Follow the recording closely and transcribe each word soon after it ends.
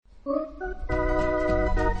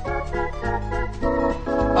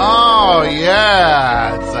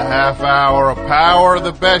yeah, it's a half hour of power,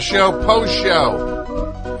 the best show, post show.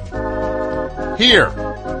 Here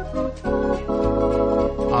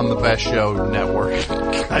on the Best Show Network.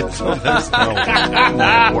 There's no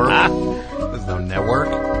network. There's no network.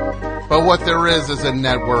 But what there is a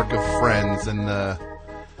network of friends, and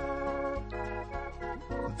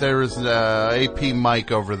there's AP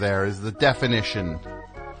Mike over there is the definition.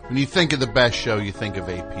 When you think of the Best Show, you think of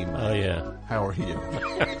AP Mike. Oh, yeah. How are you?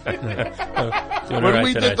 When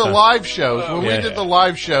we did the live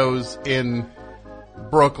shows, in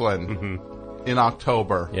Brooklyn in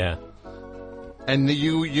October. Yeah. And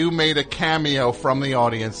you made a cameo from the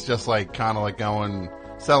audience, just like kind of like going,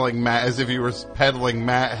 selling as if you were peddling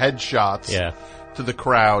headshots to the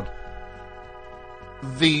crowd.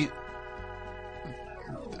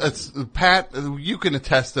 Pat, you can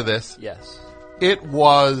attest to this. Yes. It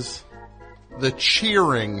was, the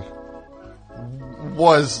cheering it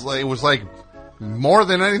was like more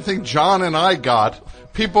than anything John and I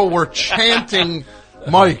got. People were chanting,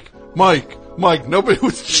 Mike, Mike, Mike. Nobody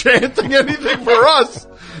was chanting anything for us.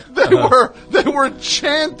 They were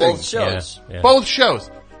chanting. Both shows. Yeah. Both shows.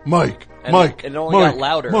 Mike, and Mike, it only got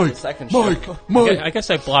louder in the second show. Mike. I guess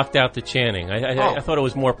I blocked out the chanting. I thought it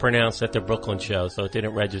was more pronounced at the Brooklyn show, so it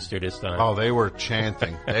didn't register this time. Oh, they were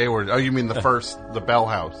chanting. You mean the Bell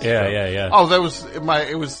House? Yeah. Oh,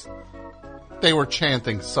 they were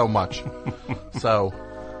chanting so much. So,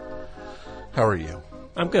 how are you?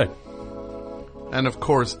 I'm good. And of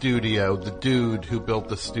course, Dudio, the dude who built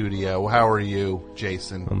the studio. How are you,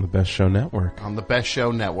 Jason? On the Best Show Network. On the Best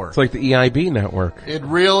Show Network. It's like the EIB network. It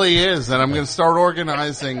really is, and I'm going to start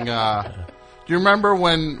organizing. Do you remember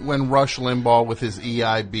when Rush Limbaugh, with his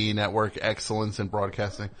EIB network, Excellence in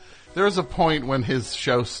Broadcasting, there was a point when his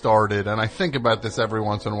show started, and I think about this every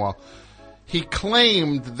once in a while. He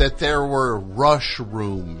claimed that there were Rush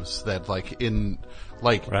rooms that,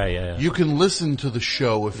 you can listen to the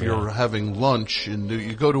show if you're having lunch, and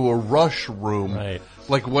you go to a Rush room,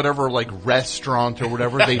 like whatever, like restaurant or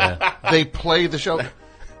whatever. They play the show.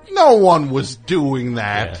 No one was doing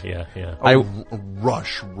that. Yeah. A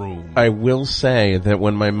Rush room. I will say that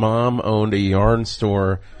when my mom owned a yarn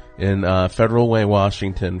store in Federal Way,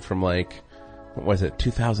 Washington, from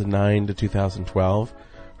 2009 to 2012,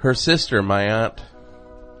 her sister, my aunt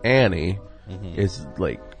Annie, is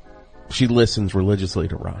she listens religiously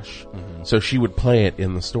to Rush. So she would play it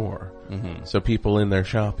in the store. So people in there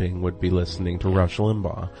shopping would be listening to Rush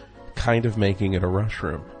Limbaugh, kind of making it a Rush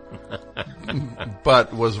room.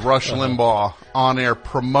 But was Rush Limbaugh on air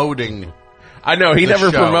promoting? I know he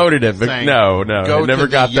never promoted it, but saying, no, go it never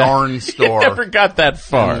to got the yarn store. It never got that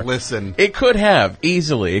far. And listen, it could have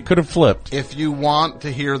easily. It could have flipped. If you want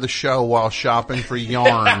to hear the show while shopping for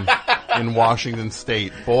yarn in Washington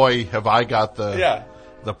State, boy, have I got the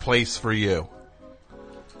place for you.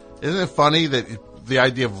 Isn't it funny that the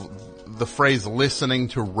idea of the phrase "listening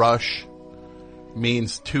to Rush"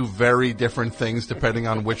 means two very different things depending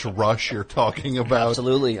on which Rush you're talking about?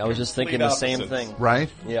 Absolutely. I was just thinking the same thing.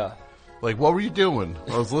 Right? Yeah. Like, what were you doing?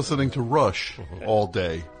 I was listening to Rush all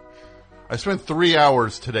day. I spent 3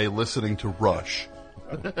 hours today listening to Rush.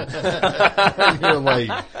 You're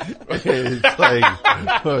like, it's like,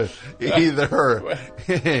 either,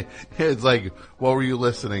 it's like, what were you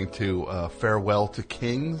listening to? Farewell to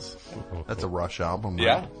Kings? That's a Rush album,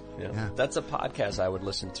 right? Yeah. That's a podcast I would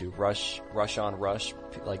listen to. Rush on Rush,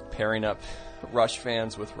 like pairing up Rush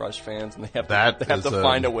fans with Rush fans, and they have to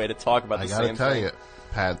find a way to talk about the same thing. I gotta tell you,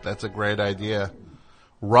 Pat, that's a great idea.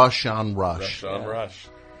 Rush on Rush. Rush on Rush.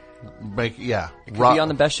 It could be on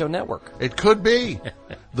the Best Show Network. It could be.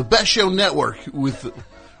 The Best Show Network with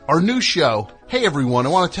our new show. Hey, everyone, I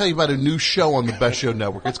want to tell you about a new show on the Best Show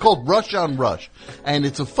Network. It's called Rush on Rush, and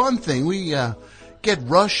it's a fun thing. We get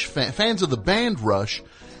Rush fans of the band Rush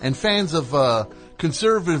and fans of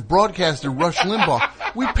conservative broadcaster Rush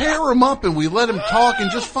Limbaugh. We pair them up and we let them talk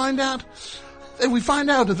and just find out. And we find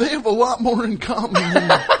out that they have a lot more in common than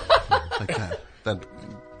like that.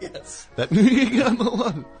 Yes. That you got a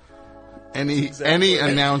lot. Any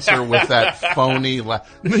announcer with that phony laugh,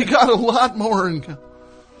 they got a lot more in common.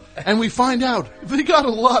 And we find out they got a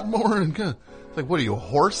lot more in common. Like, what are you, a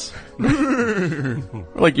horse?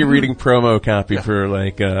 Like you're reading promo copy for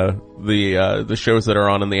the shows that are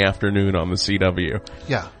on in the afternoon on the CW.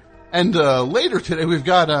 Yeah. And later today we've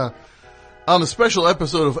got on a special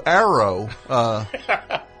episode of Arrow,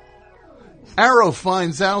 Arrow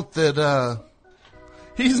finds out that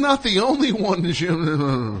he's not the only one.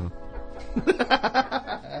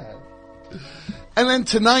 And then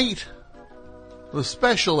tonight, the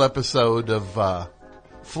special episode of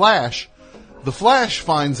Flash, the Flash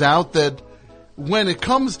finds out that when it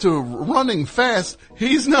comes to running fast,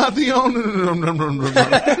 he's not the only.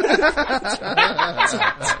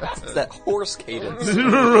 It's that horse cadence.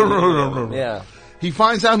 Yeah. He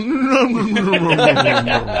finds out.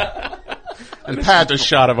 And Pat, a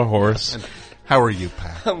shot of a horse. How are you,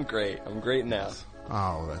 Pat? I'm great. I'm great now.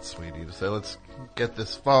 Oh, that's sweet of you to say. Let's get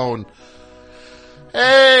this phone.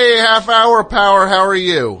 Hey, half hour power. How are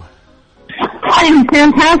you? I'm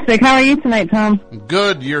fantastic. How are you tonight, Tom?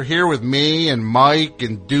 Good. You're here with me and Mike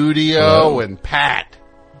and Dudio and Pat.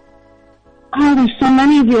 Oh, there's so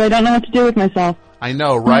many of you. I don't know what to do with myself. I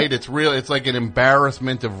know, right? It's real. It's like an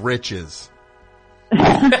embarrassment of riches.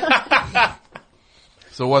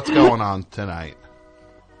 So what's going on tonight?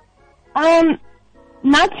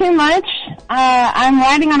 Not too much. I'm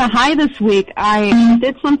riding on a high this week. I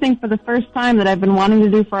did something for the first time that I've been wanting to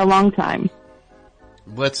do for a long time.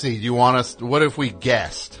 Let's see. Do you want us? What if we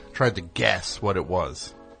guessed? Tried to guess what it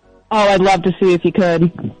was. Oh, I'd love to see if you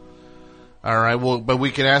could. All right. Well, but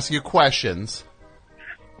we can ask you questions.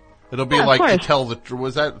 It'll be like to tell the.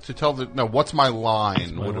 Was that to tell the? No. What's my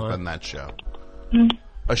line? Would have been that show. Mm-hmm.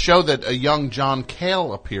 A show that a young John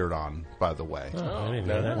Cale appeared on, by the way. Oh, I didn't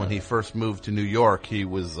know that. When he first moved to New York, he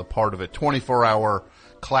was a part of a 24-hour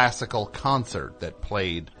classical concert that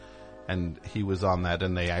played, and he was on that,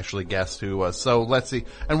 and they actually guessed who was. So let's see.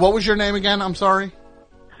 And what was your name again? I'm sorry?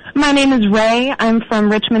 My name is Ray. I'm from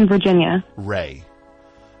Richmond, Virginia. Ray.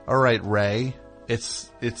 All right, Ray. It's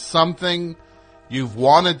something you've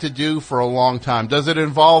wanted to do for a long time. Does it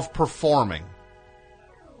involve performing?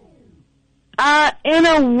 In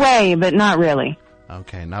a way, but not really.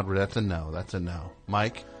 Okay, not really. That's a no. That's a no.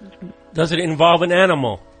 Mike? Does it involve an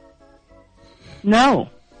animal? No.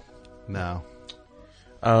 No.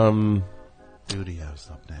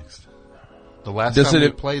 Studio's up next. The last Does time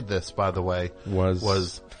it- we played this, by the way,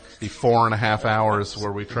 Was the 4.5 hours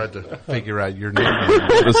where we tried to figure out your nickname.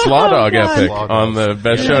 the Slaw Dog God. epic Slaw Dog. on the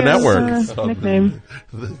Best Show Network. Nickname.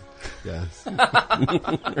 Yes.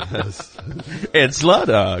 Yes. It's Slaw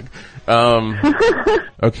Dog.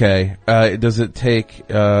 Okay. Does it take?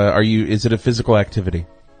 Is it a physical activity?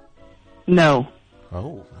 No.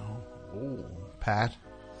 Oh. Ooh, Pat?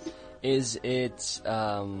 Is it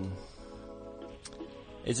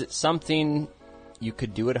something you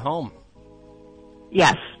could do at home?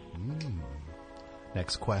 Yes.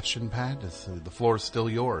 Next question, Pat. The floor is still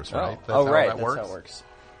yours, right? Right. That That's how it works.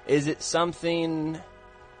 Is it something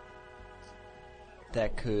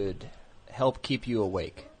that could help keep you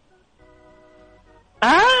awake?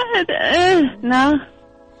 No.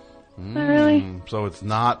 Not really. So it's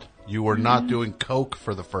not. You were not doing coke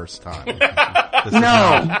for the first time. This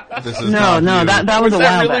is No, not you. that was a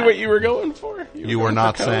while really back. what you were going for? You were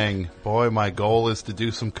not saying, boy, my goal is to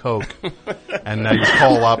do some coke. And now you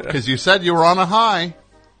call up because you said you were on a high.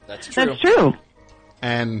 That's true. That's true.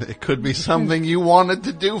 And it could be something you wanted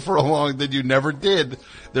to do for a long that you never did.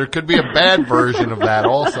 There could be a bad version of that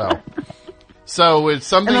also. So it's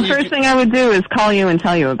something. And the first thing I would do is call you and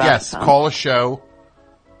tell you about it. Yes, call a show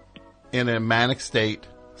in a manic state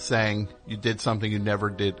saying you did something you never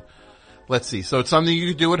did. Let's see. So it's something you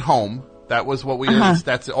could do at home. That was what we.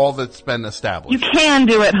 That's all that's been established. You can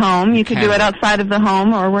do it home. You could do it outside of the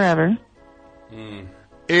home or wherever.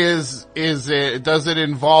 Is it? Does it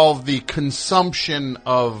involve the consumption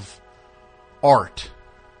of art?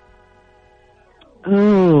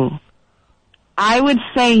 Ooh. I would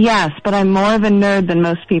say yes, but I'm more of a nerd than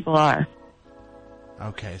most people are.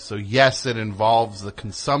 Okay, so yes, it involves the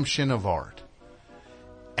consumption of art.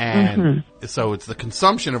 And so it's the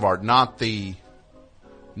consumption of art, not the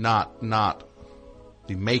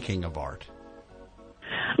making of art.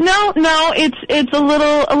 No, it's a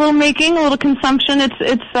little making, a little consumption.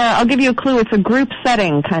 It's I'll give you a clue. It's a group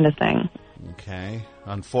setting kind of thing. Okay.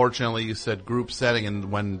 Unfortunately, you said group setting,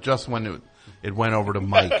 and when it went over to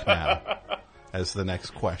Mike now as the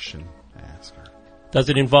next question. Ask her. Does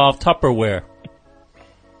it involve Tupperware?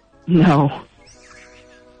 No.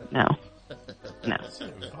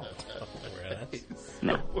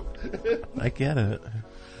 I get it.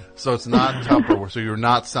 So it's not Tupperware. So you're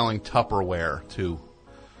not selling Tupperware to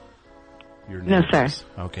your No, neighbors.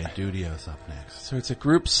 sir. Okay, Dudio's up next. So it's a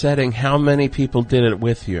group setting. How many people did it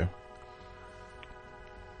with you?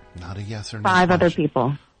 Not a yes or no. 5 other question.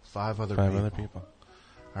 people. 5 other Five people. other people.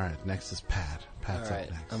 All right, next is Pat. Pat's All right,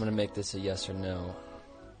 up next. I'm going to make this a yes or no.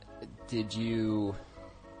 Do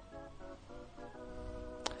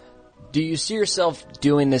you see yourself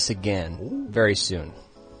doing this again very soon?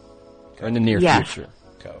 Or in the near Yes. future?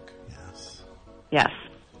 Coke. Yes. Yes.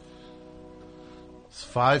 It's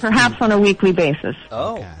 5 Perhaps people. on a weekly basis.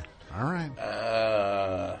 Oh. Okay. All right.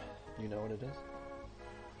 You know what it is?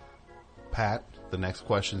 Pat, The next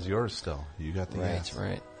question's yours still. You got the yes.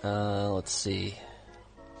 Right. Let's see.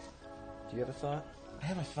 Do you have a thought? I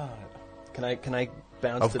have a thought. Can I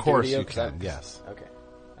bounce of the course video? You can, yes. Okay.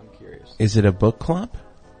 I'm curious. Is it a book club?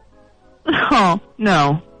 Oh,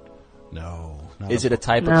 no. No. Is it a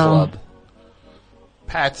type of club?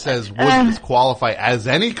 Pat says, would this qualify as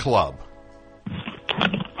any club?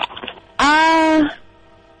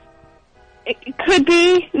 It could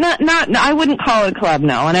be. Not, I wouldn't call it a club,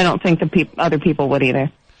 no, and I don't think the other people would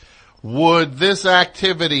either. Would this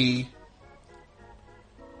activity,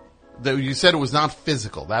 that you said it was not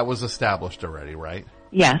physical, that was established already, right?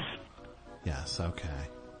 Yes. Yes, okay.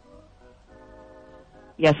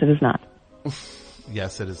 Yes, it is not.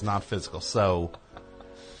 Yes, it is not physical. So,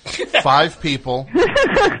 5 people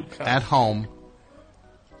at home,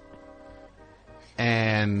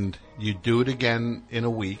 and you do it again in a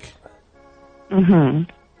week. Mm-hmm.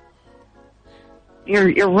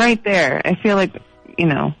 You're right there. I feel like,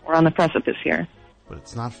 we're on the precipice here. But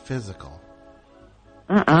it's not physical.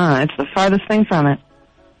 It's the farthest thing from it.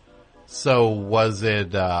 So was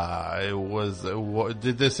it,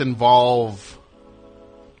 did this involve...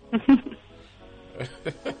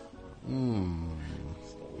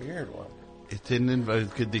 Weird one. It didn't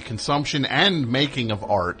involve the consumption and making of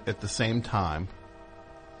art at the same time.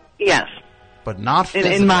 Yes. But not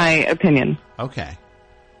physical. In my opinion. Okay.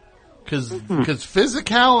 Because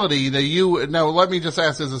physicality, now let me just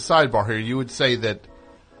ask as a sidebar here, you would say that,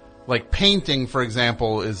 like painting, for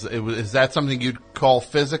example, is that something you'd call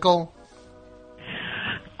physical?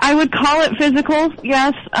 I would call it physical,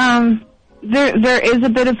 yes. There is a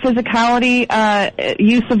bit of physicality,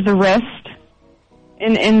 use of the wrist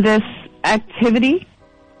in this activity,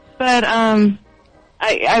 but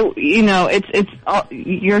it's all,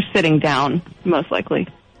 you're sitting down most likely.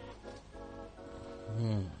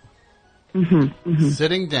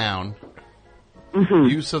 Sitting down,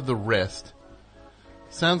 use of the wrist.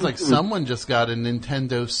 Sounds like someone just got a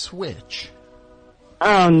Nintendo Switch.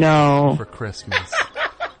 Oh no! For Christmas.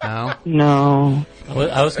 No? No.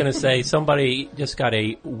 I was going to say somebody just got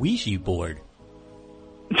a Ouija board.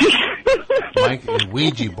 Mike, a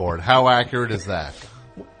Ouija board. How accurate is that?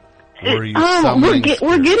 We're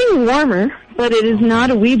getting warmer, but it is not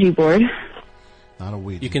a Ouija board. Not a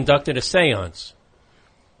Ouija. You conducted a seance.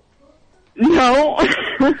 No.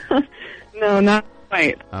 No, not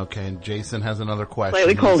quite. Okay, and Jason has another question.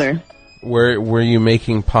 Slightly colder. Were you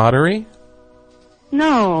making pottery?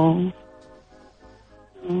 No.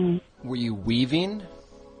 Were you weaving?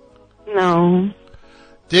 No.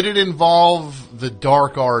 Did it involve the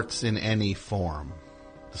dark arts in any form?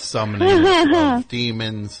 The summoning of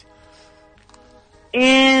demons?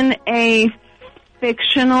 In a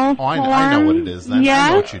fictional form? I know what it is then. Yeah. I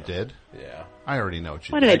know what you did. Yeah. I already know what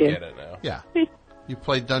you did. What did I do? I get it now. Yeah. You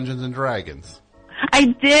played Dungeons and Dragons. I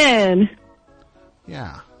did.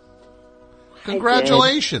 Yeah.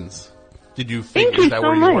 Congratulations. Did you Thank figure you that so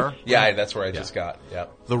where much. you were? Yeah, that's where I just got. Yeah.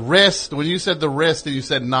 The wrist, when you said the wrist and you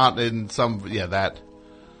said not in some, that.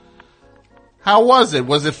 How was it?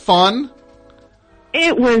 Was it fun?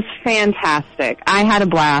 It was fantastic. I had a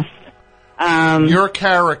blast. Your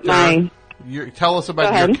character, tell us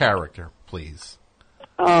about your character, please.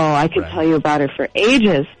 Oh, I could tell you about her for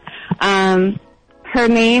ages. Her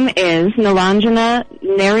name is Nilanjana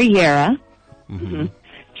Narayera. Mm-hmm.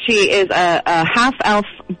 She is a half-elf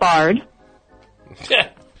bard.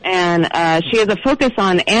 And she has a focus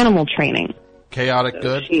on animal training. Chaotic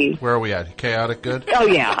good? Where are we at? Chaotic good? Oh,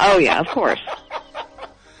 yeah, of course.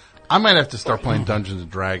 I might have to start playing Dungeons &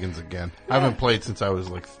 Dragons again. I haven't played since I was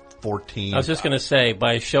like 14. I was just going to say,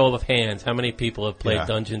 by a show of hands, how many people have played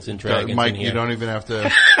Dungeons & Dragons Mike, in here? you don't even have to...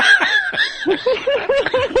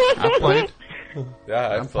 I played. Yeah,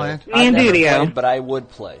 I've played. Me and Dudio. But I would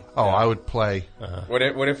play. Oh, I would play. What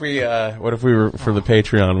if we were for the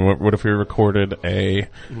Patreon? What if we recorded a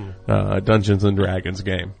Dungeons and Dragons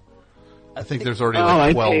game? I think there's already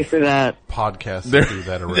like 12 I'd pay for that. podcasts that do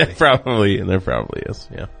that already. There probably is.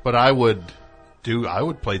 Yeah, but I would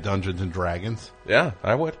play Dungeons and Dragons. Yeah,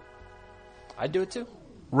 I would. I'd do it too.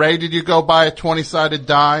 Ray, did you go buy a 20-sided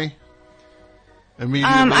die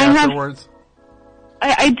immediately afterwards?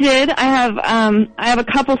 I did. I have a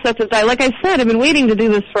couple sets of die. Like I said, I've been waiting to do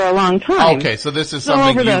this for a long time. Okay, so this is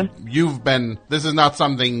something this is not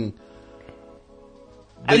something...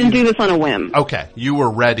 I didn't do this on a whim. Okay, you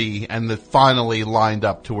were ready and it finally lined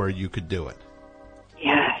up to where you could do it.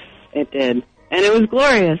 Yes, it did. And it was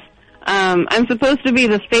glorious. I'm supposed to be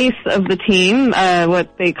the face of the team,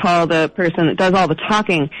 what they call the person that does all the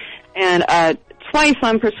talking. And twice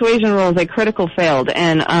on persuasion rolls I critical failed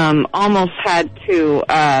and almost had to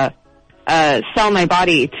sell my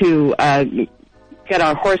body to get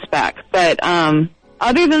our horse back. But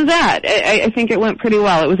other than that, I think it went pretty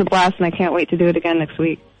well. It was a blast, and I can't wait to do it again next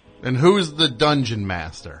week. And who's the dungeon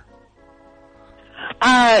master?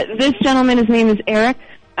 This gentleman, his name is Eric.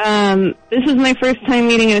 This is my first time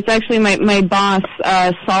meeting, and it's actually my boss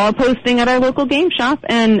saw a posting at our local game shop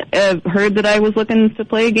and heard that I was looking to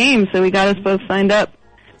play a game, so we got us both signed up.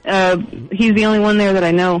 He's the only one there that I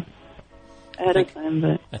know ahead of time.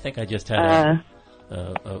 But I think I just had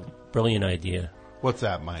a brilliant idea. What's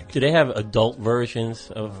that, Mike? Do they have adult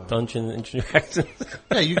versions of Dungeons and Dragons?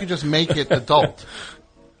 Yeah, you could just make it adult.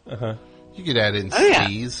 Uh-huh. You could add in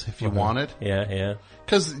skis if you wanted. Yeah, yeah.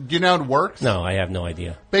 Because do you know how it works? No, I have no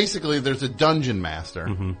idea. Basically, there's a dungeon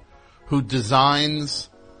master who designs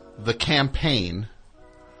the campaign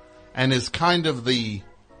and is kind of the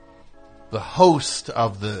host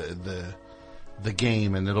of the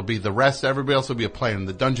game, and it'll be the rest. Everybody else will be a player, and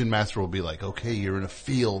the dungeon master will be like, "Okay, you're in a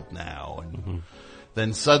field now," and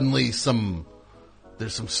then suddenly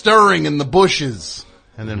there's some stirring in the bushes,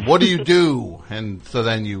 and then what do you do? And so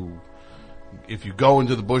then if you go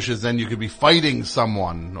into the bushes, then you could be fighting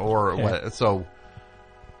someone, so.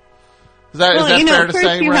 Is that fair to say?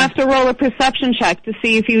 First you have to roll a perception check to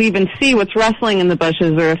see if you even see what's rustling in the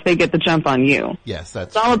bushes, or if they get the jump on you. Yes,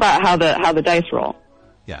 it's all about how the dice roll.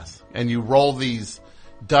 Yes, and you roll these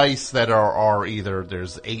dice that are either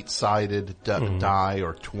there's 8-sided die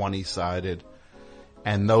or 20-sided,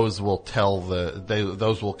 and those will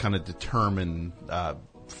those will kind of determine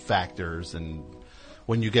factors, and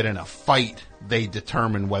when you get in a fight, they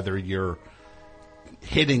determine whether you're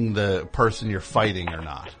hitting the person you're fighting or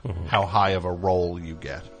not, how high of a roll you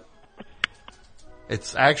get.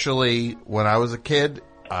 It's actually, when I was a kid,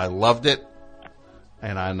 I loved it,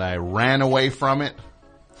 and I ran away from it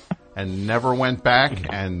and never went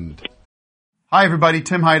back. And hi everybody,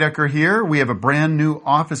 Tim Heidecker here. We have a brand new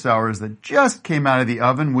Office Hours that just came out of the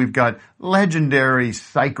oven. We've got legendary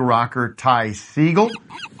psych rocker Ty Siegel,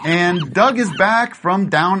 and Doug is back from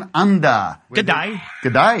down under. G'day.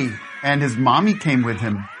 G'day. And his mommy came with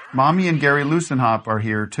him. Mommy and Gary Lusenhop are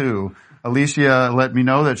here too. Alicia let me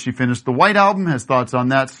know that she finished the White Album, has thoughts on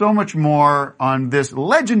that. So much more on this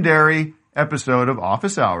legendary episode of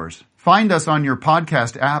Office Hours. Find us on your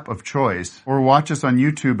podcast app of choice, or watch us on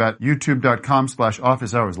YouTube at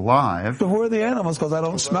youtube.com/officehours-live. So who are the animals? Because I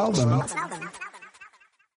don't smell them.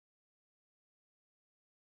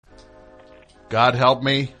 God help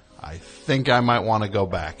me, I think I might want to go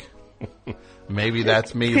back. Maybe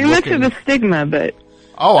that's me too much of a stigma, but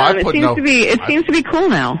it seems to be cool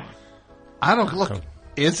now. I don't look.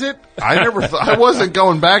 Is it? I never. I wasn't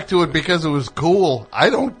going back to it because it was cool. I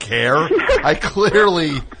don't care. I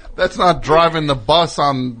clearly that's not driving the bus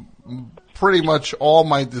on pretty much all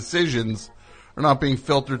my decisions are not being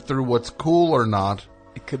filtered through what's cool or not.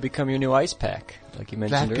 It could become your new ice pack, like you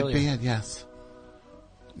mentioned earlier. That could be it. Yes.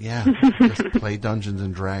 Yeah. Just play Dungeons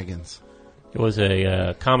and Dragons. There was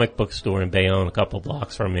a comic book store in Bayonne, a couple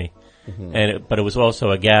blocks from me, but it was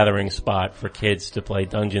also a gathering spot for kids to play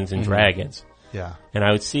Dungeons and Dragons. Yeah, and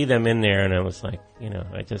I would see them in there, and I was like,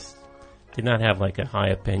 I just did not have like a high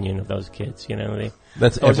opinion of those kids.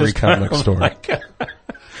 That's every comic store. Like,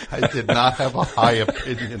 I did not have a high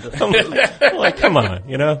opinion of them. Like, come on,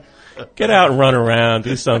 get out and run around,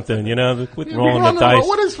 do something, quit rolling the dice.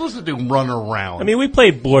 What is supposed to do? Run around? I mean, we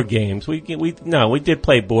played board games. We did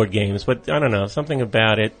play board games, but I don't know, something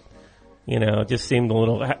about it, just seemed a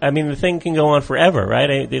little. I mean, the thing can go on forever,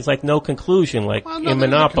 right? There's like no conclusion, like in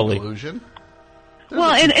Monopoly.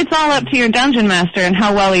 Well, it's all up to your dungeon master and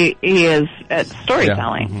how well he is at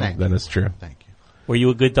storytelling. Yeah, that is true. Thank you. Were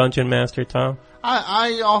you a good dungeon master, Tom?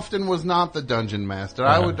 I often was not the dungeon master.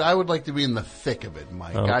 I would like to be in the thick of it,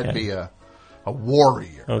 Mike. Okay. I'd be a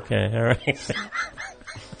warrior. Okay, all right.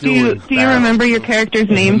 Do you remember your character's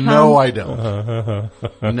name, Tom? No, I don't.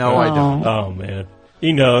 No, I don't. Oh man,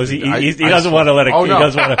 he knows. He doesn't want to let it. Oh no! He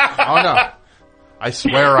doesn't want to. Oh no! I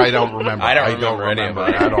swear I don't remember. I don't remember any of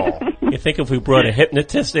it at all. You think if we brought a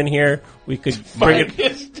hypnotist in here, we could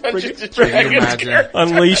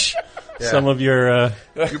unleash some of your.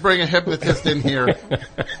 You bring a hypnotist in here,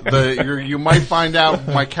 you might find out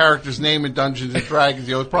my character's name in Dungeons and Dragons.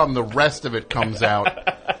 The problem, the rest of it comes out,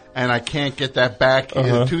 and I can't get that back.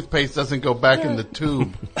 The toothpaste doesn't go back in the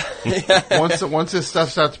tube. Once this stuff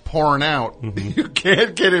starts pouring out, you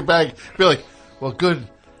can't get it back. Be like, well, good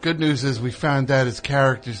news is we found out his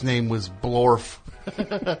character's name was Blorf.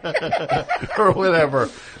 Or whatever.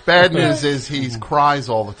 Bad news is he cries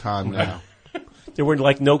all the time now. There were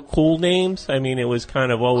like no cool names. I mean, it was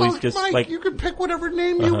kind of always just Mike, like you could pick whatever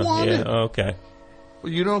name you wanted. Yeah, okay.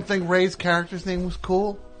 Well, you don't think Ray's character's name was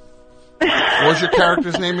cool? What was your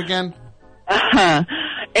character's name again?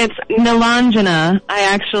 It's Nilanjana. I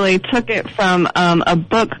actually took it from a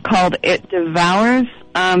book called It Devours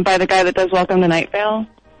by the guy that does Welcome to Night Vale.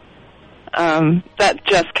 That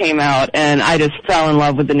just came out, and I just fell in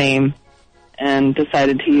love with the name and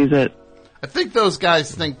decided to use it. I think those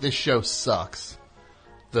guys think this show sucks.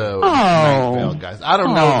 The Night Vale guys. I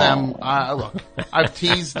don't know them. Look, I've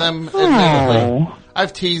teased them, admittedly.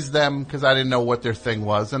 I've teased them because I didn't know what their thing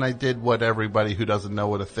was, and I did what everybody who doesn't know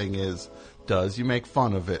what a thing is does. You make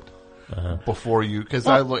fun of it before you, because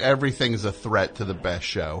everything's a threat to the best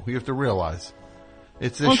show. You have to realize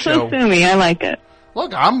it's this show. So sue me. I like it.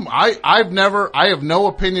 Look, I have no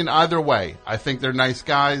opinion either way. I think they're nice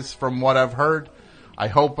guys from what I've heard. I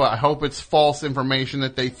hope it's false information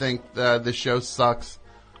that they think this show sucks.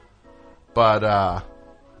 But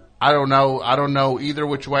I don't know. I don't know either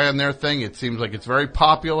which way on their thing. It seems like it's very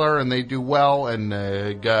popular and they do well,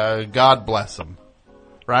 and God bless them.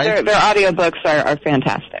 Right? Their audiobooks are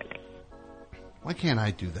fantastic. Why can't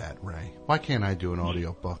I do that, Ray? Why can't I do an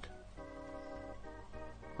audiobook?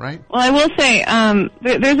 Right? Well, I will say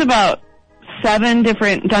there's about 7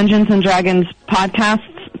 different Dungeons and Dragons podcasts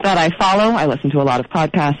that I follow. I listen to a lot of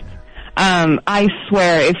podcasts. I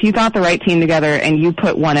swear, if you got the right team together and you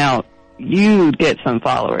put one out, you'd get some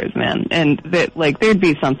followers, man. And there'd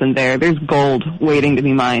be something there. There's gold waiting to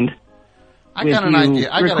be mined. I got an idea.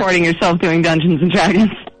 Recording yourself doing Dungeons and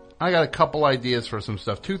Dragons. I got a couple ideas for some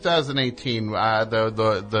stuff. 2018,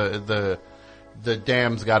 the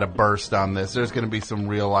dam's got to burst on this. There's going to be some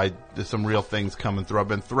real things coming through. I've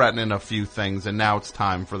been threatening a few things, and now it's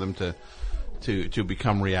time for them to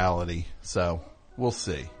become reality. So we'll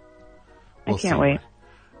see. I can't wait.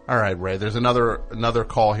 All right, Ray. There's another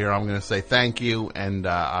call here. I'm going to say thank you, and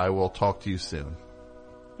I will talk to you soon.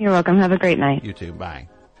 You're welcome. Have a great night. You too. Bye.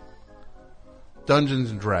 Dungeons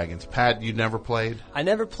and Dragons. Pat, you never played? I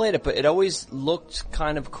never played it, but it always looked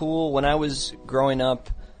kind of cool. When I was growing up,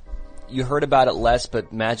 you heard about it less,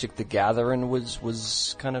 but Magic the Gathering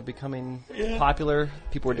was kind of becoming popular.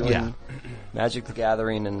 People were doing Magic the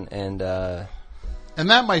Gathering and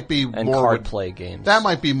that might be and more card play games. That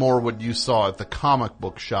might be more what you saw at the comic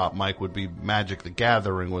book shop, Mike, would be Magic the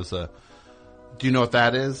Gathering was a... Do you know what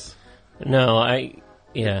that is? No,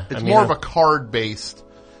 It's more of a card-based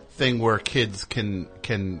thing where kids can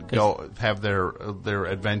go have their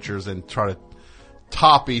adventures and try to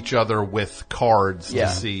top each other with cards to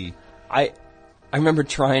see. I remember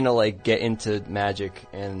trying to get into Magic,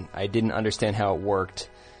 and I didn't understand how it worked,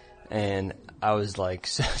 and I was like,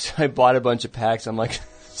 so I bought a bunch of packs. I'm like,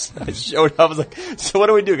 I showed up. I was like, so what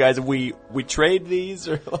do we do, guys? We trade these,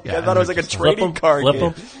 or I thought it was like a trading card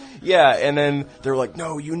game. Yeah, and then they were like,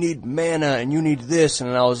 no, you need mana and you need this,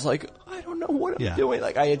 and I was like, I don't know what I'm doing.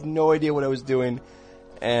 I had no idea what I was doing,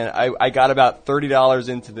 and I got about $30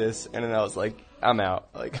 into this, and then I was like, I'm out.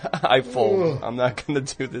 I fold. I'm not going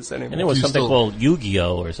to do this anymore. And there was something called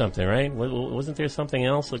Yu-Gi-Oh! Or something, right? Wasn't there something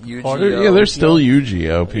else? Yu-Gi-Oh! Yeah, there's still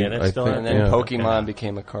Yu-Gi-Oh! And then Pokemon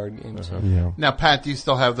became a card game. So. Yeah. Now, Pat, do you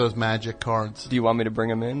still have those Magic cards? Do you want me to bring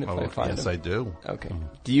them in if I find them? Yes, I do. Okay.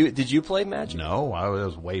 Did you play Magic? No, I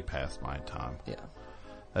was way past my time. Yeah.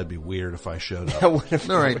 That'd be weird if I showed up. All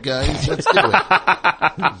right, guys, let's do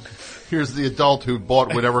it. Here's the adult who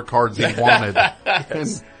bought whatever cards he wanted.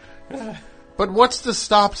 Yes. But what's to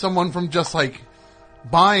stop someone from just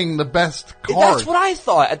buying the best card? That's what I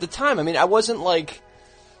thought at the time. I mean, I wasn't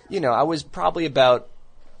I was probably about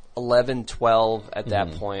 11, 12 at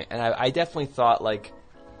that point, and I definitely thought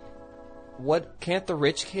what can't the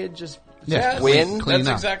rich kid just win? That's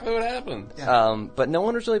exactly what happened. Yeah. But no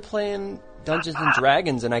one was really playing Dungeons and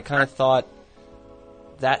Dragons, and I kind of thought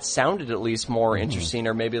that sounded at least more interesting,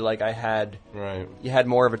 or maybe you had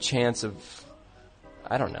more of a chance of,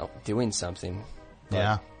 I don't know, doing something.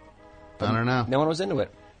 Yeah. I don't know. No one was into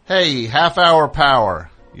it. Hey, half hour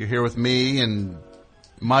power. You're here with me and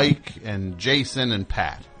Mike and Jason and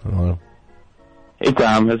Pat. Hello. Hey,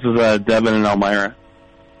 Tom. This is Devin in Elmira.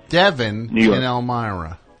 Devin in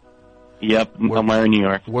Elmira. Yep, Elmira, New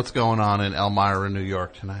York. What's going on in Elmira, New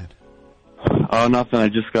York tonight? Oh, nothing. I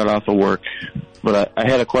just got off of work. But I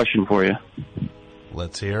had a question for you.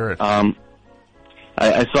 Let's hear it.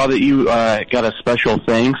 I saw that you got a special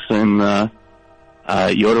thanks in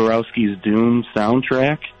Jodorowsky's Dune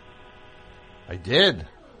soundtrack. I did.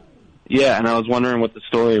 Yeah, and I was wondering what the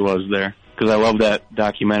story was there, because I love that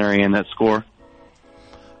documentary and that score.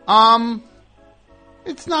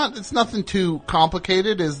 It's nothing too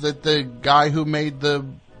complicated. Is that the guy who made the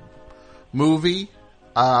movie?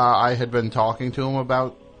 I had been talking to him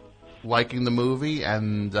about liking the movie,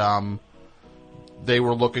 and they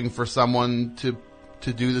were looking for someone to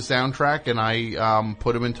to do the soundtrack, and I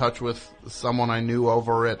put him in touch with someone I knew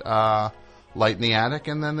over at Light in the Attic,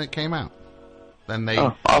 and then it came out. Then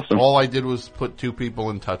awesome. All I did was put two people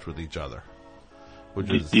in touch with each other.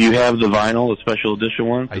 Do you have the vinyl, the special edition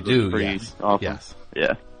one? I do, yes. Awesome. Yes.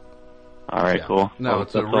 Yeah. All right, cool. No,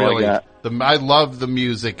 it's a really... I love the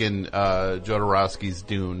music in Jodorowsky's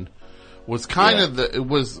Dune. Was kind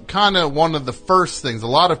of one of the first things. A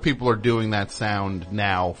lot of people are doing that sound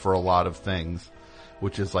now for a lot of things,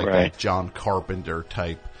 which is like that John Carpenter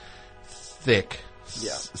type thick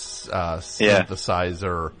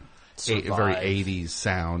synthesizer, very 80s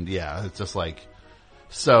sound. Yeah, it's just like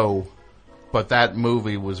so. But that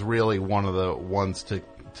movie was really one of the ones to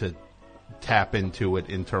tap into it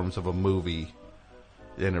in terms of a movie,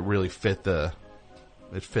 and it really fit the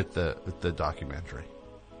documentary.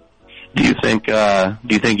 Do you think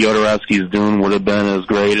Jodorowsky's Dune would have been as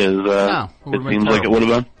great as it seems like it would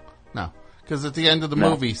have been? No, because at the end of the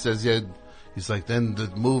movie, he says, he's like, then the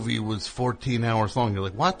movie was 14 hours long. You're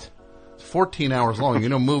like, what? It's 14 hours long.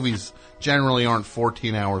 Movies generally aren't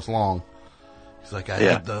 14 hours long. He's like,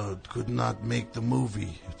 I could not make the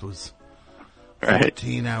movie. It was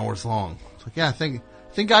 14 hours long. It's like, I think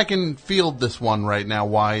I can field this one right now.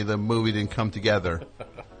 Why the movie didn't come together?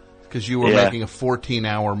 Because you were making a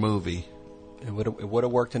 14-hour movie. It would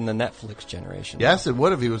have worked in the Netflix generation. Yes, it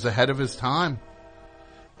would have. He was ahead of his time.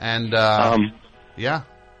 And yeah,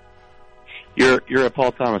 you're a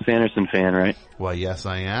Paul Thomas Anderson fan, right? Well, yes,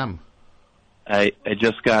 I am. I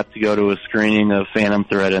just got to go to a screening of Phantom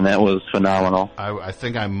Thread, and that was phenomenal. I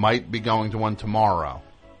think I might be going to one tomorrow.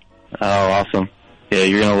 Oh, awesome! Yeah,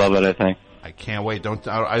 you're gonna love it, I think. I can't wait.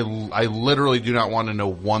 I literally do not want to know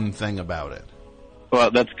one thing about it. Well,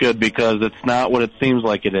 that's good because it's not what it seems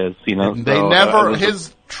like it is. They never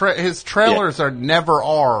his trailers are never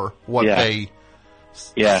what they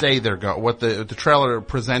say they're going. What the trailer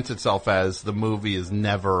presents itself as, the movie is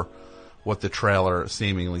never what the trailer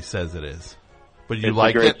seemingly says it is. But you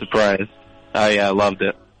liked it? It's a great surprise. I loved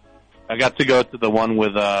it. I got to go to the one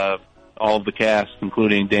with all of the cast,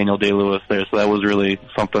 including Daniel Day-Lewis there, so that was really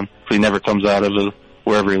something. So he never comes out of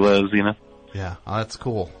wherever he lives, Yeah, that's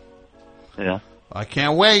cool. Yeah. I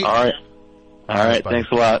can't wait. All right. Thanks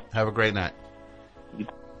a lot. Have a great night.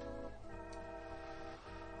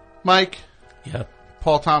 Mike. Yeah.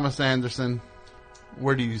 Paul Thomas Anderson,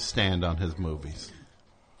 where do you stand on his movies?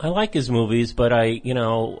 I like his movies, but I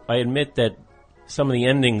admit that some of the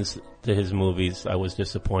endings to his movies I was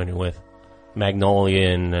disappointed with. Magnolia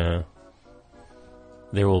and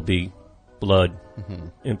There Will Be Blood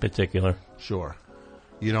in particular. Sure.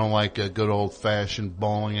 You don't like a good old-fashioned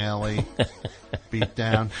bowling alley beat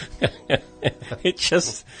down?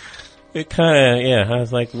 It kind of, I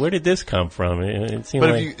was like, where did this come from? It seemed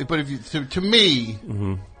to me,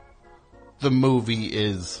 the movie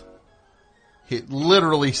it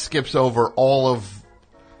literally skips over all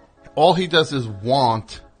he does is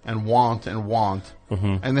want and want and want,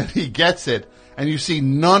 and then he gets it, and you see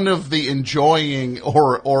none of the enjoying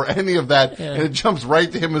or any of that, and it jumps right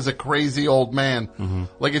to him as a crazy old man.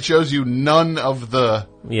 Like it shows you none of the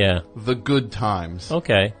good times.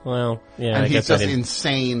 Okay, well, yeah, and I he's just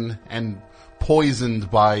insane and poisoned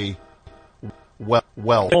by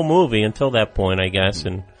wealth. The whole movie until that point, I guess,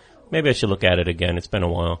 and maybe I should look at it again. It's been a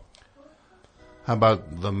while. How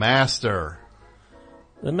about The Master?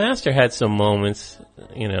 The Master had some moments,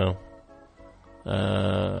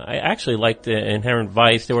 I actually liked the Inherent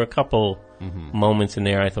Vice. There were a couple moments in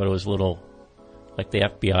there I thought it was a little, like the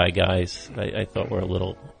FBI guys, I thought were a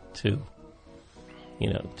little too,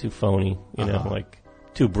 too phony, like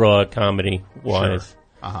too broad comedy-wise.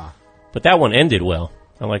 Sure. But that one ended well.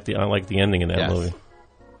 I like the ending of that movie.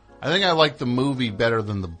 I think I like the movie better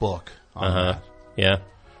than the book on that. Yeah.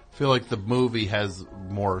 I feel like the movie has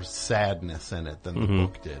more sadness in it than the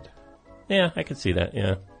book did. Yeah, I could see that,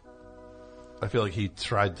 yeah. I feel like he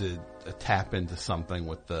tried to tap into something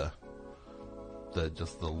with the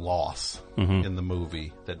loss in the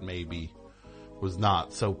movie that maybe was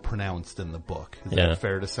not so pronounced in the book. Is that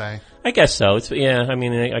fair to say? I guess so.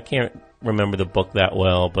 I can't remember the book that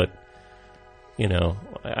well, but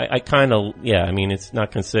I kind of it's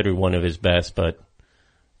not considered one of his best, but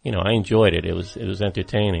I enjoyed it. It was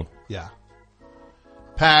entertaining. Yeah.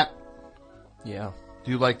 Pat? Yeah.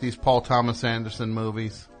 Do you like these Paul Thomas Anderson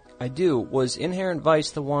movies? I do. Was Inherent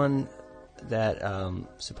Vice the one that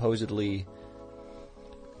supposedly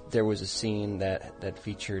there was a scene that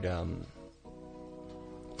featured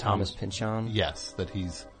Thomas Pynchon? Yes, that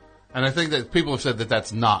he's... And I think that people have said that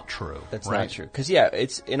that's not true. That's not true. Because,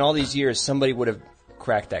 it's in all these years, somebody would have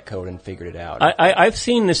cracked that code and figured it out. I've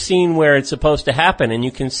seen the scene where it's supposed to happen, and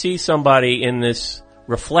you can see somebody in this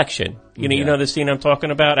reflection. You know the scene I'm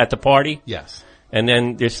talking about at the party? Yes. And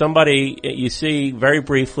then there's somebody you see very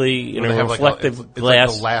briefly in a reflective glass.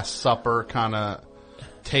 It's like the Last Supper kind of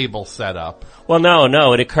table set up. Well,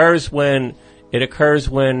 no. It occurs when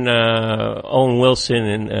Owen Wilson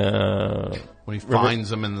and when he finds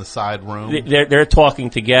them in the side room. They're talking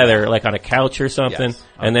together like on a couch or something. Yes.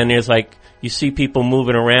 And then there's like you see people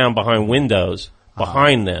moving around behind windows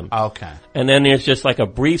behind them. Okay. And then there's just like a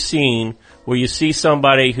brief scene where you see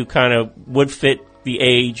somebody who kind of would fit the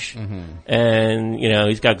age, and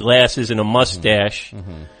he's got glasses and a mustache,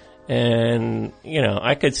 and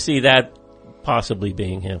I could see that possibly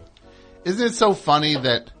being him. Isn't it so funny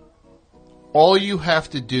that all you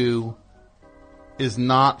have to do is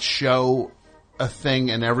not show a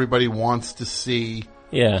thing, and everybody wants to see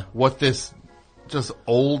what this just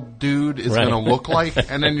old dude is going to look like,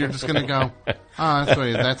 and then you're just going to go,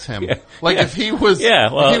 that's him. If he was,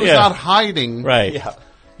 not hiding,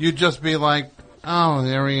 you'd just be like, oh,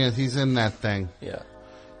 there he is. He's in that thing. Yeah.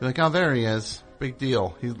 You're like, oh, there he is. Big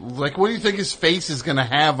deal. He's like, what do you think his face is going to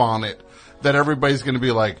have on it that everybody's going to be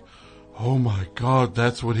like, oh my God,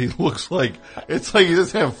 that's what he looks like. It's like he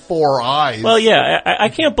doesn't have 4 eyes. Well, yeah, I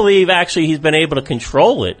can't believe actually he's been able to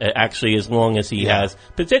control it actually as long as he has,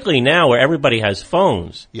 particularly now where everybody has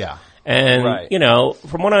phones. Yeah. And,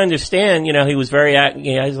 from what I understand, he was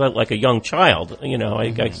he's like a young child. I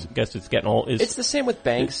guess it's getting old. It's the same with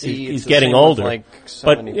Banksy. He's getting older.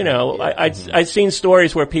 I've seen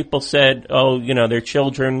stories where people said, their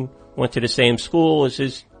children went to the same school as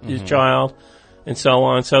his child and so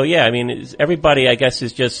on. So, everybody, I guess,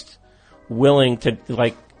 is just willing to,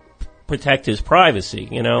 protect his privacy,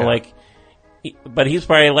 but he's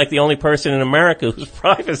probably like the only person in America whose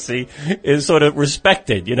privacy is sort of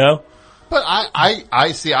respected, But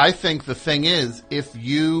I see. I think the thing is, if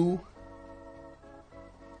you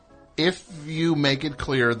make it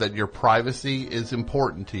clear that your privacy is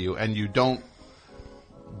important to you and you don't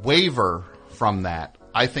waver from that,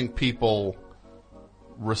 I think people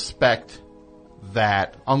respect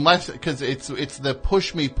that. Because it's the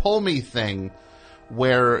push me, pull me thing,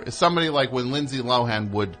 where somebody like when Lindsay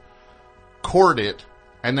Lohan would court it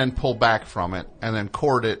and then pull back from it, and then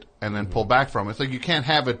court it and then pull back from it. It's like you can't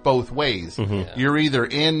have it both ways. You're either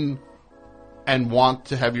in and want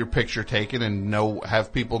to have your picture taken and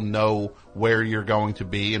have people know where you're going to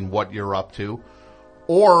be and what you're up to,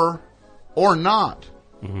 or not.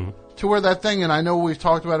 To where that thing, and I know we've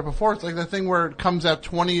talked about it before, it's like that thing where it comes out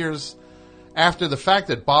 20 years after the fact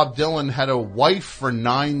that Bob Dylan had a wife for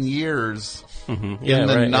 9 years in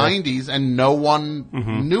the 90s and no one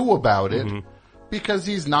knew about it because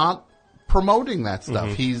he's not promoting that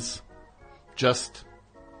stuff. He's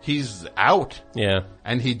out. Yeah.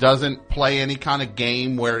 And he doesn't play any kind of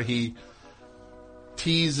game where he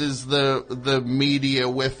teases the media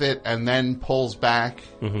with it and then pulls back.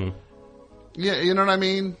 Yeah, you know what I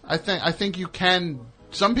mean? I think you can.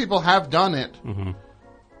 Some people have done it.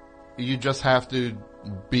 You just have to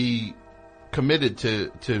be committed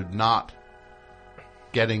to not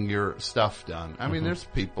getting your stuff done. I mean,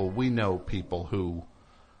 we know people who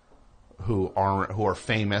are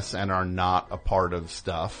famous and are not a part of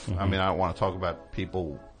stuff. I mean, I don't want to talk about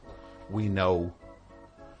people we know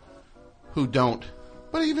who don't.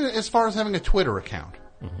 But even as far as having a Twitter account.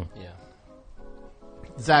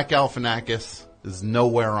 Zach Galifianakis is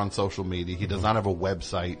nowhere on social media. He does not have a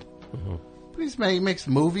website. But he makes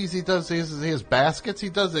movies. He has baskets. He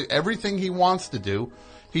does everything he wants to do.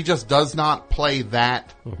 He just does not play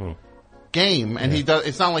that game. And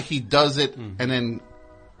it's not like he does it and then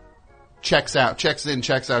checks out, checks in,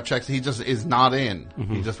 checks out, checks. He just is not in.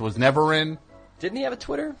 He just was never in. Didn't he have a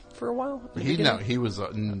Twitter for a while? He was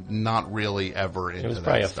not really ever into that. It was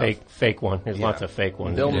probably a fake one. There's lots of fake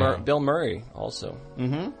ones. Bill Murray also. I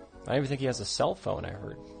don't even think he has a cell phone, I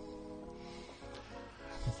heard.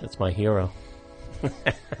 That's my hero. A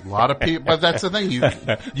lot of people, but that's the thing.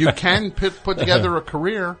 You can put together a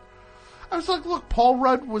career. I was like, look, Paul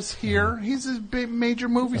Rudd was here. He's a big major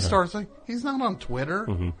movie star. It's like, he's not on Twitter.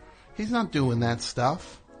 He's not doing that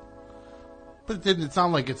stuff. But it didn't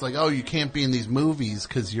sound like it's like, oh, you can't be in these movies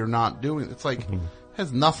because you're not doing it. It's like, it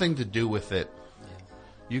has nothing to do with it.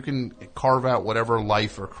 You can carve out whatever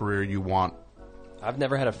life or career you want. I've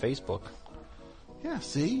never had a Facebook. Yeah,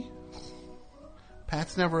 see?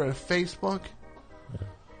 Pat's never had a Facebook.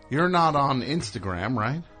 You're not on Instagram,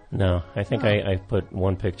 right? No, I think I put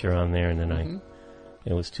one picture on there and then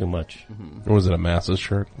it was too much. Or was it a Masses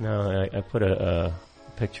shirt? No, I put a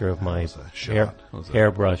picture of my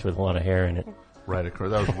hairbrush with a lot of hair in it. Right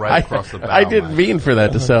across. That was right across the bow. I didn't mean for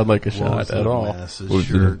that to sound like a shot at all.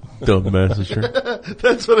 Dumbass's shirt.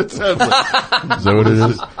 That's what it sounds like. Is that what it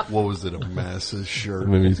is? What was it? A mass's shirt.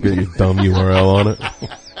 Maybe he's got your dumb URL on it.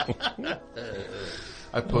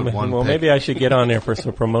 I put one. Well, maybe I should get on there for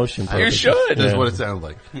some promotion. You should. That's what it sounded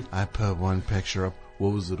like. I put one picture up.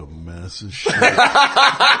 What was it? A mass's shirt.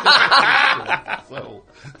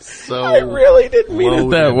 so I really didn't mean it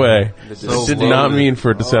that way. Did not mean for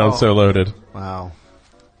it to sound so loaded. Wow.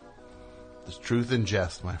 There's truth in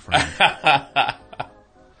jest, my friend.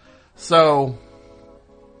 So,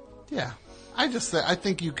 yeah. I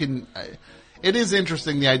think you can... It is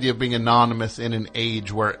interesting, the idea of being anonymous in an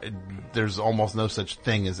age where there's almost no such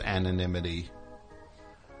thing as anonymity.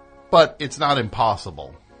 But it's not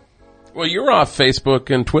impossible. Well, you're off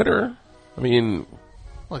Facebook and Twitter. I mean...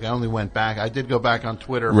 Look, I only went back. I did go back on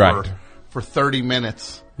Twitter for 30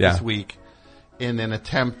 minutes this week in an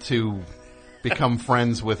attempt to become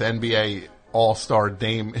friends with NBA All-Star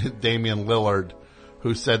Damian Lillard,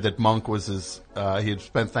 who said that Monk was he had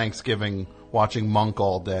spent Thanksgiving watching Monk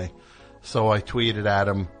all day. So I tweeted at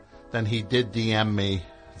him. Then he did DM me,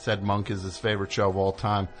 said Monk is his favorite show of all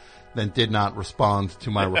time, then did not respond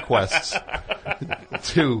to my requests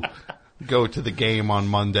to go to the game on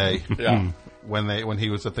Monday when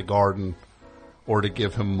he was at the Garden, or to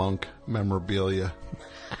give him Monk memorabilia.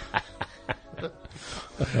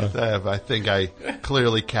 I think I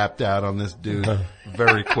clearly capped out on this dude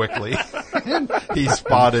very quickly. He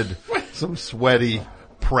spotted some sweaty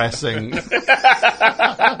pressing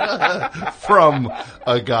from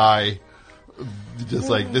a guy, just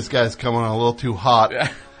like, this guy's coming on a little too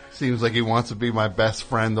hot. Seems like he wants to be my best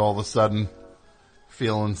friend all of a sudden.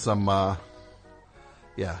 Feeling some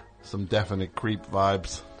definite creep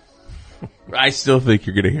vibes. I still think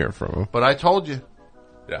you're going to hear from him. But I told you.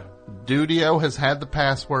 Yeah. Dudio has had the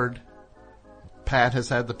password. Pat has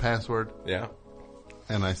had the password. Yeah.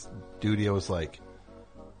 And Dudio was like,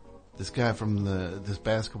 this guy from this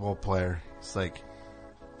basketball player. It's like,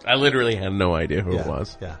 I literally had no idea who it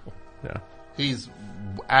was. Yeah. Yeah. He's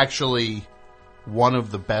actually one of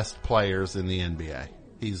the best players in the NBA.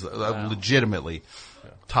 He's legitimately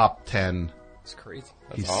top 10. It's crazy.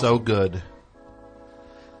 He's awesome. So good.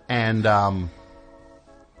 And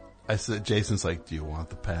I said, Jason's like, do you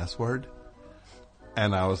want the password?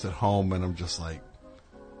 And I was at home and I'm just like,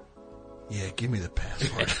 yeah, give me the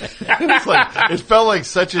password. It felt like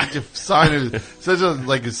such a sign of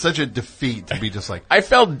such a defeat to be just like. I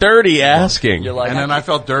felt dirty asking. Then I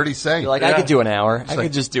felt dirty saying. You're like, I could do an hour. I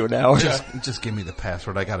could just do an hour. Just give me the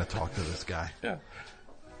password. I got to talk to this guy. Yeah.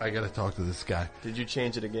 I got to talk to this guy. Did you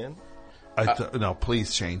change it again? No,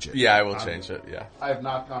 please change it. Yeah, I will change it. Yeah. I have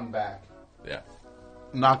not gone back. Yeah.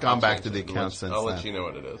 Not gone back to the account since I'll then. let you know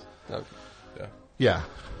what it is. Okay. Yeah. Yeah.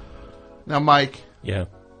 Now, Mike. Yeah.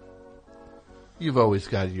 You've always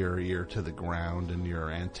got your ear to the ground and your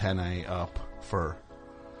antennae up for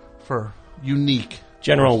unique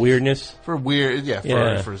general weirdness. For weird,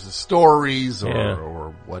 for the stories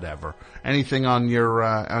or whatever. Anything on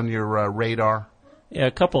your radar? Yeah,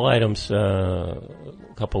 a couple items a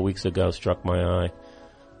couple weeks ago struck my eye.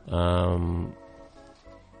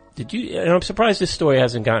 Did you? And I'm surprised this story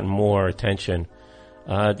hasn't gotten more attention.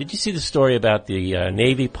 Did you see the story about the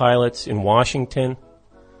Navy pilots in Washington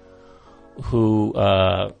who,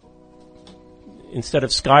 instead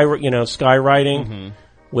of skywriting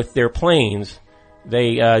with their planes,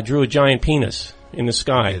 they drew a giant penis in the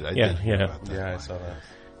sky? I saw that.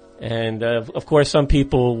 And of course, some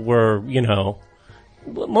people were,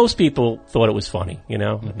 most people thought it was funny,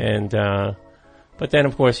 and but then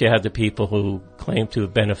of course you had the people who claimed to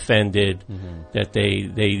have been offended, that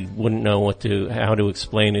they wouldn't know how to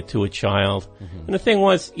explain it to a child. And the thing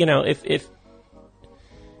was, if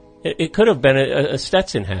it could have been a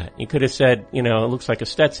Stetson hat. You could have said, it looks like a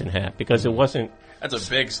Stetson hat, because it wasn't. That's a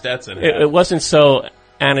big Stetson hat. It wasn't so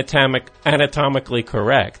anatomically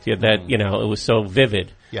correct that, it was so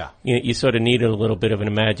vivid. Yeah. You sort of needed a little bit of an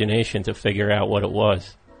imagination to figure out what it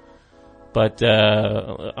was. But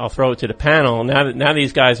I'll throw it to the panel. Now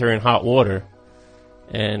these guys are in hot water.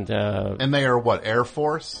 And they are what, Air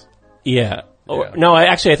Force? Yeah. No,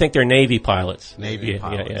 I think they're Navy pilots. Navy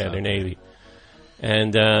pilots. Yeah, they're Navy.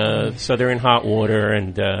 And so they're in hot water,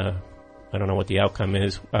 and I don't know what the outcome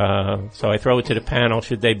is. So I throw it to the panel.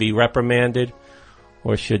 Should they be reprimanded,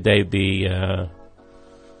 or should they be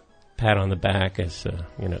pat on the back as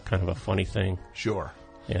kind of a funny thing? Sure.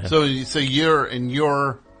 Yeah. So you're in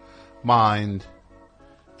your mind,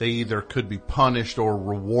 they either could be punished or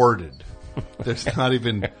rewarded There's not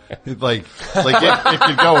even like it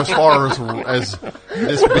could go as far as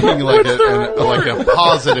this being like a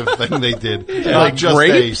positive thing they did, not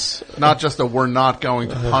just a we're not going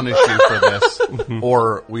to punish you for this,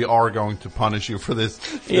 or we are going to punish you for this.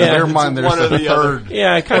 Yeah, in their mind, there's a third.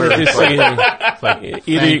 Yeah, I kind of just see it. Like,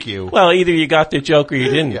 thank you. Well, either you got the joke or you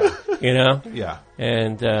didn't. Yeah. You know. Yeah.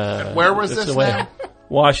 And where was this now?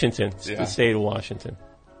 Washington, the state of Washington.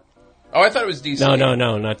 Oh, I thought it was D.C. No,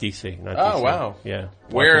 not D.C. Not oh, DC. wow. Yeah.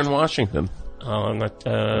 Where in Washington? Oh, I'm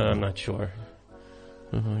not sure.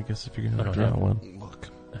 I guess if you're going to draw one. Look,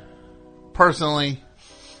 personally,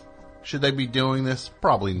 should they be doing this?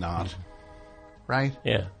 Probably not. Right?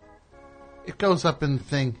 Yeah. It goes up in the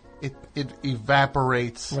thing. It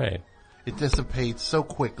evaporates. Right. It dissipates so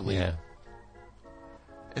quickly. Yeah.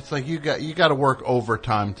 It's like you got to work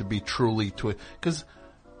overtime to be truly to it. Because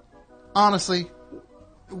honestly,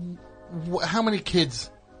 how many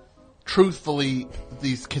kids, truthfully,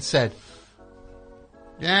 these kids said,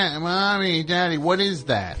 "Yeah, mommy, daddy, what is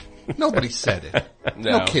that?" Nobody said it.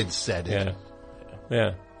 No kid said it.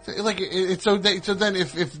 Yeah. Like so then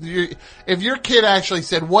if your kid actually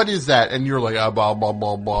said, "What is that?" and you're like, blah blah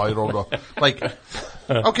blah blah, I don't know. Like,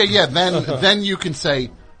 okay, yeah, then you can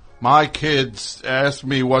say, "My kids asked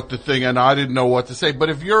me what the thing and I didn't know what to say." But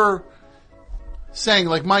if you're saying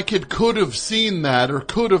like, "My kid could have seen that or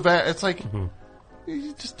could have," it's like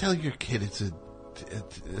you just tell your kid it's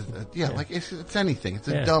like it's anything. It's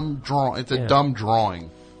a dumb draw. It's a dumb drawing.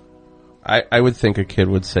 I would think a kid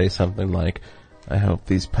would say something like, "I hope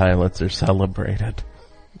these pilots are celebrated."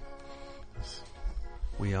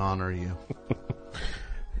 We honor you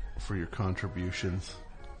for your contributions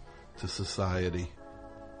to society.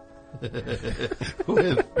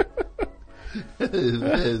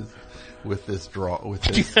 with this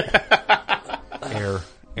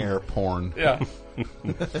air porn. Yeah.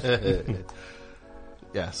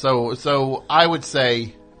 Yeah. So I would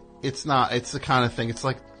say it's the kind of thing. It's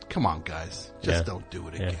like, come on, guys, just don't do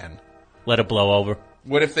it again. Let it blow over.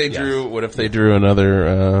 What if they drew? What if they drew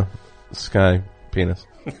another sky penis?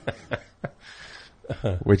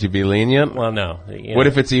 Would you be lenient? Well, no. What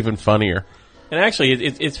if it's even funnier? And actually,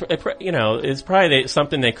 it's probably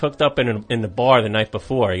something they cooked up in the bar the night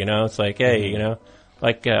before. You know, it's like, hey,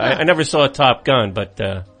 I never saw Top Gun, but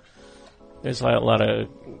there's a lot of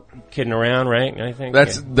kidding around, right? I think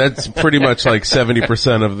that's pretty much like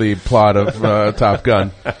 70% of the plot of Top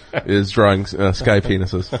Gun is drawing sky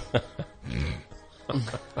penises.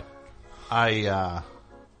 I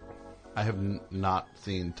have not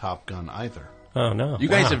seen Top Gun either. Oh no! You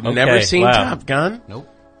guys have never seen Top Gun? Nope.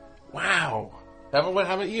 Wow. How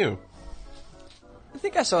about you? I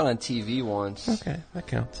think I saw it on TV once. Okay, that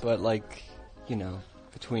counts. But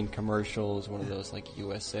between commercials, one of those like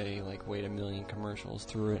USA, like wait a million commercials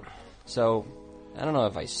through it. So I don't know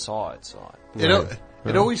if I saw it.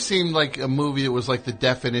 It always seemed like a movie that was like the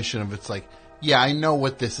definition of it's like, yeah, I know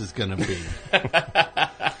what this is going to be.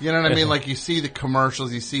 You know what I mean? Like you see the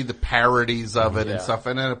commercials, you see the parodies of it and stuff,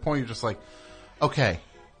 and at a point you're just like, okay,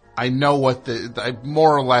 I know I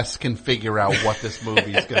more or less can figure out what this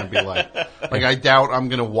movie is going to be like. Like I doubt I'm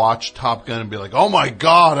going to watch Top Gun and be like, oh my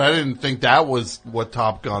God, I didn't think that was what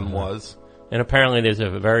Top Gun was. And apparently there's a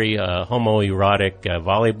very homoerotic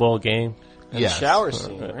volleyball game. And a shower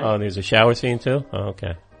scene, right? Oh, there's a shower scene too? Oh,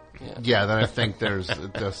 okay. Yeah, then I think there's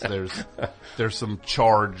some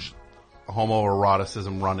charged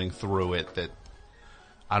homoeroticism running through it that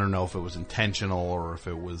I don't know if it was intentional or if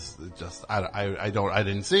it was just I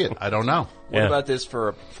didn't see it. I don't know. What about this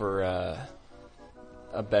for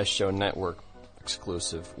a Best Show Network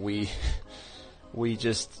exclusive? We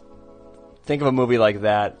just think of a movie like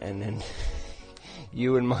that, and then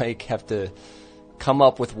you and Mike have to come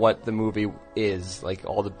up with what the movie is, like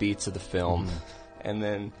all the beats of the film, and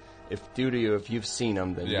then if you've seen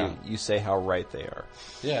them, then you say how right they are.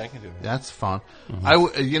 Yeah, I can do that. That's fun.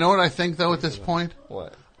 You know what I think though at this point?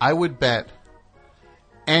 What? I would bet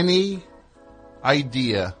any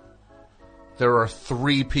idea there are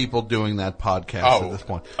 3 people doing that podcast at this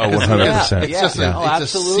point. Oh, 100%. It's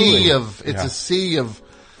just a sea of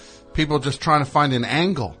people just trying to find an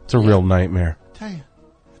angle. It's a real nightmare. Tell you,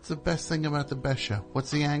 it's the best thing about the Best Show. What's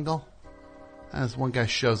the angle? As one guy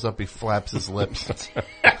shows up, he flaps his lips.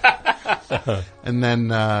 And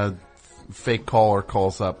then fake caller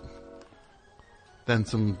calls up. Then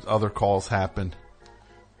some other calls happen.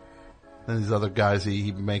 Then these other guys,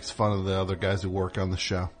 he makes fun of the other guys who work on the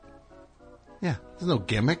show. Yeah, there's no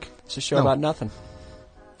gimmick. It's a show about nothing.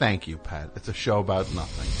 Thank you, Pat. It's a show about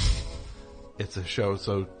nothing. It's a show.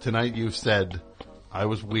 So tonight you said I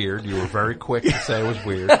was weird. You were very quick to say I was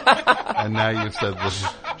weird. And now you've said this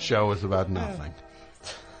show is about nothing.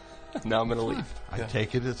 Now I'm going to leave. I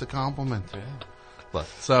take it as a compliment. Yeah. Look,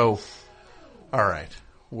 so, all right.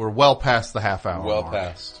 We're well past the half hour. Well mark.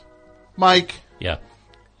 past. Mike. Yeah.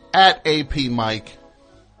 At AP Mike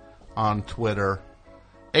on Twitter.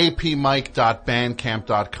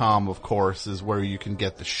 apmike.bandcamp.com, of course, is where you can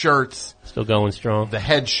get the shirts. Still going strong. The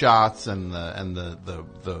headshots and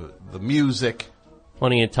the music.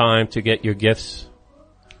 Plenty of time to get your gifts.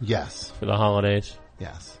 Yes. For the holidays.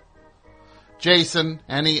 Yes. Jason,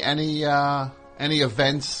 any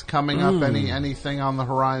events coming up? Anything on the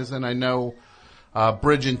horizon? I know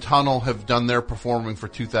Bridge and Tunnel have done their performing for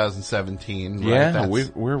 2017. Right? Yeah,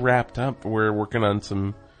 we're wrapped up. We're working on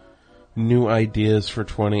some new ideas for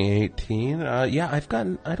 2018. I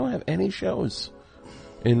don't have any shows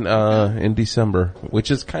in December,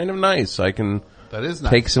 which is kind of nice. I can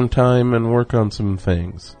take some time and work on some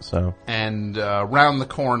things. So, and around the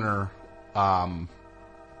corner,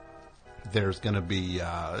 there's going to be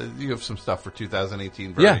you have some stuff for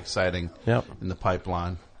 2018. Very exciting. Yep. In the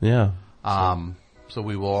pipeline. Yeah. So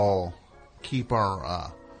we will all keep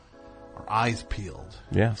our eyes peeled.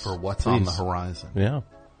 Yes, for what's on the horizon. Yeah.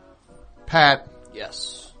 Pat.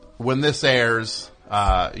 Yes. When this airs,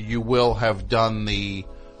 you will have done the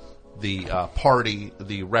party,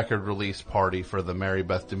 the record release party for the Mary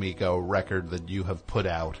Beth D'Amico record that you have put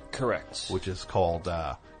out. Correct. Which is called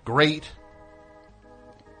Great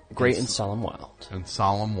and Solemn Wild. And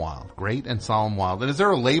Solemn Wild. Great and Solemn Wild. And is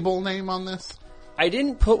there a label name on this? I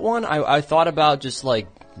didn't put one. I thought about just like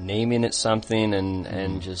naming it something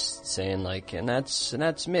and just saying like, and that's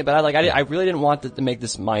me. But I really didn't want to make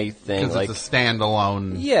this my thing. Because it's a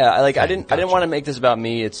standalone. Yeah, like thing. I didn't want to make this about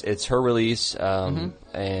me. It's her release,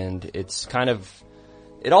 and it's kind of.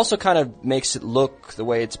 It also kind of makes it look the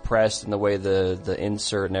way it's pressed and the way the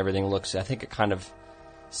insert and everything looks. I think it kind of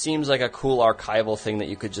seems like a cool archival thing that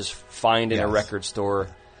you could just find in a record store.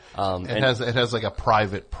 It has like a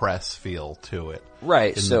private press feel to it.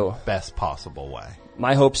 Right. In the best possible way.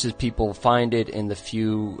 My hopes is people find it in the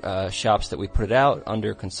few shops that we put it out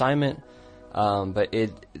under consignment. But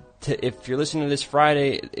if you're listening to this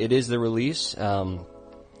Friday, it is the release.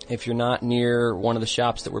 If you're not near one of the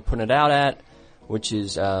shops that we're putting it out at, which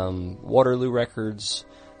is Waterloo Records,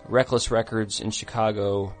 Reckless Records in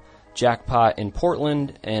Chicago, Jackpot in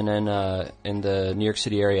Portland, and then in the New York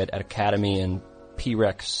City area at Academy and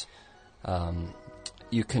P-Rex.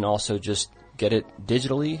 You can also just get it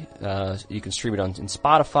digitally. You can stream it in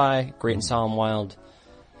Spotify, Great and Solemn Wild.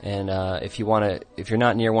 And if you're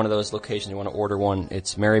not near one of those locations, you want to order one,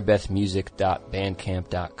 it's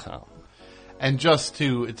marybethmusic.bandcamp.com. And just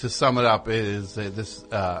to sum it up, is this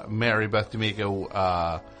Mary Beth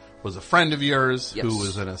D'Amico was a friend of yours who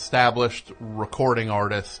was an established recording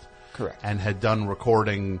artist. Correct. And had done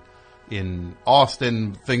recording in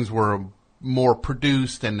Austin. Things were more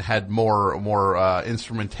produced and had more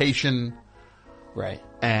instrumentation. Right.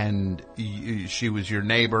 And she was your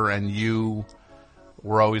neighbor, and you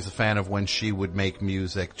were always a fan of when she would make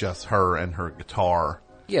music, just her and her guitar.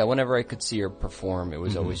 Yeah, whenever I could see her perform, it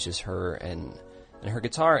was always just her and her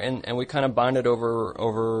guitar, and we kind of bonded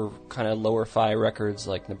over kind of lower fi records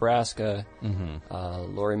like Nebraska,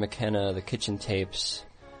 Laurie McKenna, the Kitchen Tapes,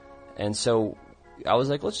 and so I was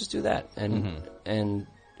like, let's just do that, and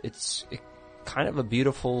it's kind of a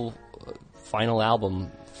beautiful final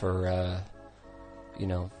album for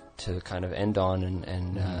to kind of end on,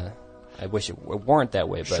 and I wish it weren't that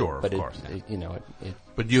way, but of course.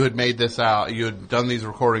 But you had made this out. You had done these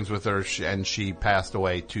recordings with her, and she passed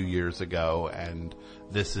away 2 years ago. And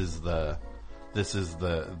this is the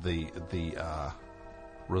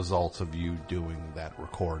results of you doing that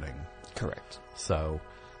recording. Correct. So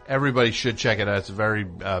everybody should check it out. It's a very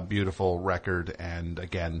beautiful record. And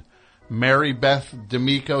again,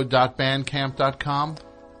 marybethdamico.bandcamp.com.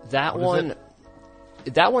 That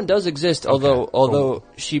one does exist, although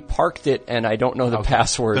she parked it and I don't know the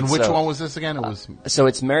password. Then which one was this again? It was so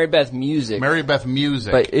it's Mary Beth Music. Mary Beth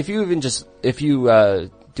Music. But if you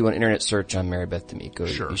do an internet search on Mary Beth D'Amico,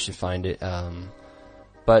 you should find it.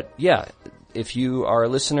 But yeah, if you are a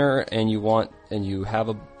listener and you have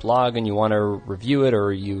a blog and you want to review it,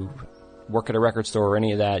 or you work at a record store or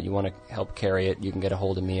any of that, you want to help carry it, you can get a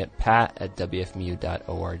hold of me at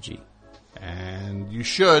pat@wfmu.org. And you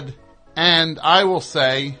should. And I will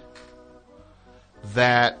say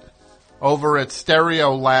that over at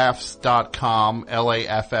stereolaughs.com,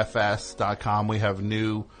 LAFFS.com, we have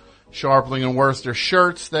new Sharpling and Worcester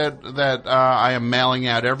shirts that I am mailing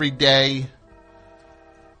out every day.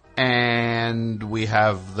 And we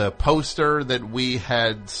have the poster that we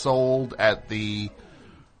had sold at the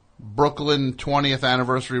Brooklyn 20th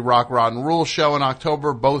Anniversary Rock Rotten Rule show in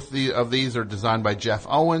October. Both of these are designed by Jeff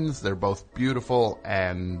Owens. They're both beautiful,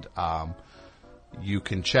 and you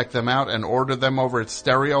can check them out and order them over at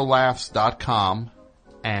stereolaughs.com.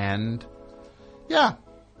 And, yeah,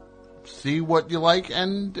 see what you like.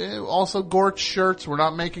 And also Gorch shirts. We're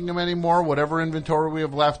not making them anymore. Whatever inventory we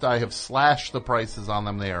have left, I have slashed the prices on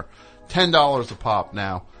them. They are $10 a pop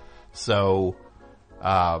now. So,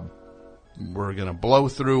 we're going to blow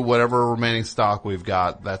through whatever remaining stock we've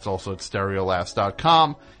got. That's also at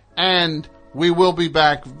stereolaughs.com. And we will be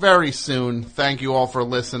back very soon. Thank you all for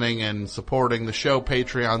listening and supporting the show.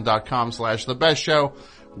 Patreon.com/thebestshow.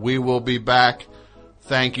 We will be back.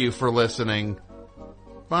 Thank you for listening.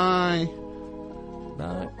 Bye.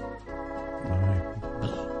 Bye.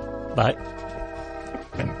 Bye.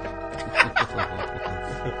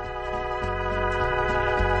 Bye.